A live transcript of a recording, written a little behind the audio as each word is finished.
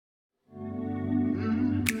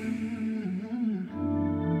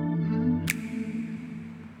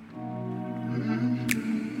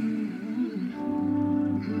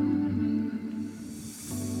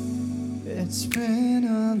It's been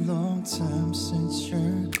a long time since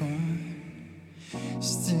you're gone.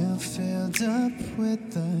 Still filled up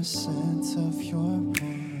with the scent of your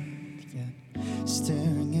warmth, yet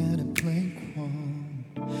staring at a blank wall,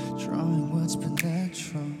 drawing what's been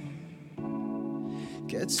natural.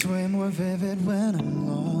 Gets way more vivid when I'm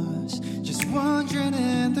lost, just wandering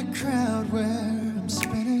in the crowd where I'm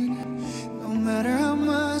spinning. No matter how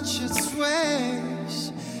much it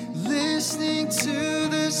sways, listening to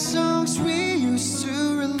the songs we used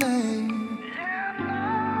to relate.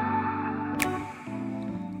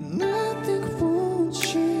 Nothing won't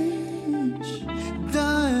change.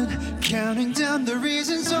 Done counting down the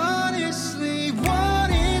reasons, honestly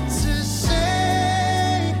wanted to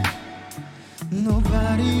say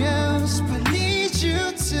nobody else but need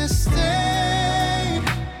you to stay.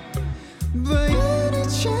 By any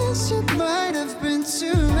chance it might have been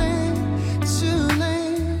too late, too late.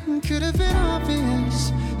 Could have been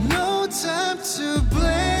obvious, no time to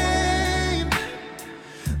blame.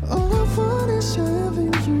 All I want is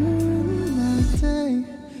having you in my day.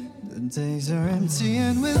 The days are empty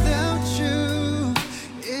and without you,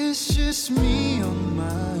 it's just me on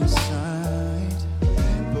my side.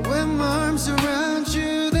 But when my arms around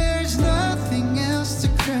you, there's nothing else to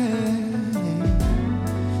crave.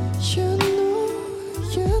 You know,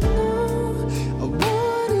 I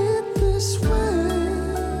want it this way.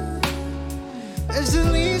 As the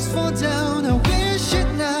leaves fall down, I wish it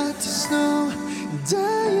not to snow, and I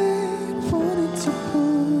ain't wanted to go.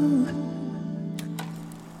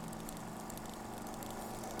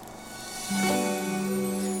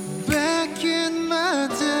 Back in my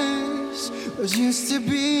days, was used to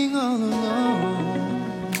being all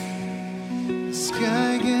alone. The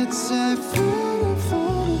sky gets high.